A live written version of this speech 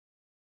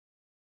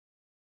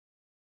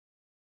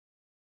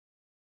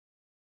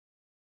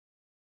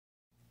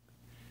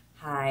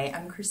Hi,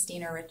 I'm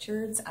Christina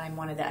Richards. I'm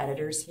one of the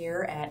editors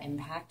here at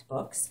Impact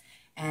Books,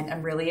 and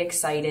I'm really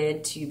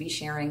excited to be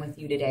sharing with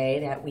you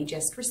today that we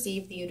just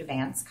received the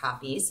advance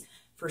copies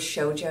for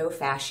Shojo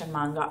Fashion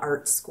Manga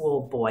Art School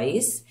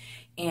Boys.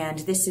 And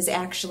this is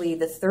actually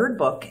the third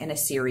book in a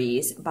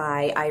series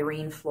by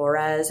Irene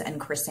Flores and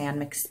Krisanne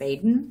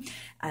McSpadden.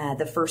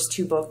 The first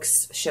two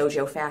books,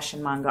 Shojo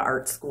Fashion Manga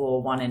Art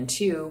School 1 and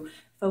 2,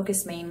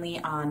 focus mainly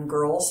on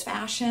girls'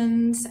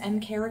 fashions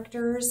and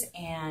characters.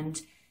 And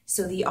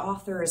so the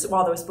authors,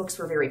 while those books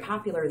were very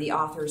popular, the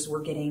authors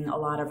were getting a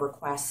lot of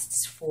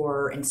requests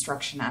for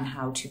instruction on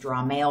how to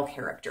draw male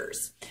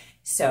characters.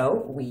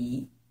 So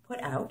we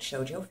put out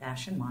Shojo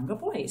Fashion Manga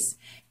Boys.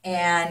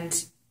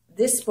 And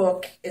this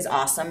book is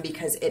awesome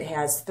because it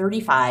has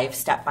 35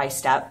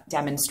 step-by-step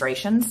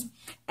demonstrations,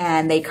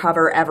 and they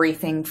cover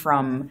everything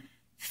from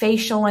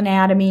facial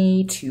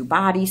anatomy to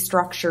body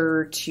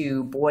structure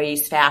to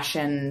boys'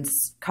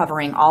 fashions,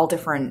 covering all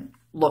different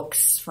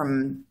looks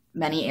from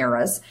many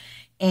eras.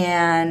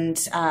 And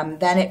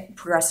then it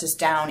progresses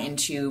down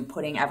into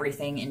putting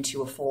everything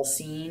into a full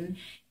scene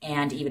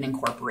and even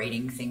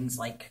incorporating things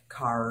like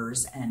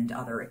cars and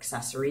other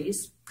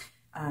accessories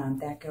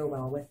that go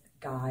well with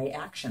guy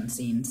action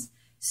scenes.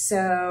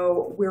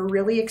 So we're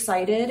really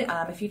excited.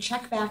 If you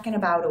check back in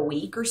about a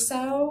week or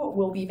so,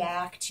 we'll be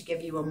back to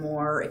give you a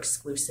more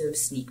exclusive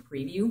sneak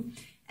preview,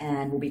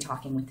 and we'll be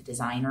talking with the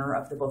designer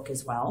of the book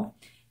as well.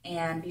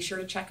 And be sure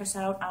to check us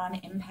out on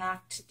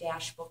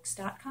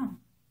impact-books.com.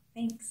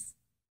 Thanks.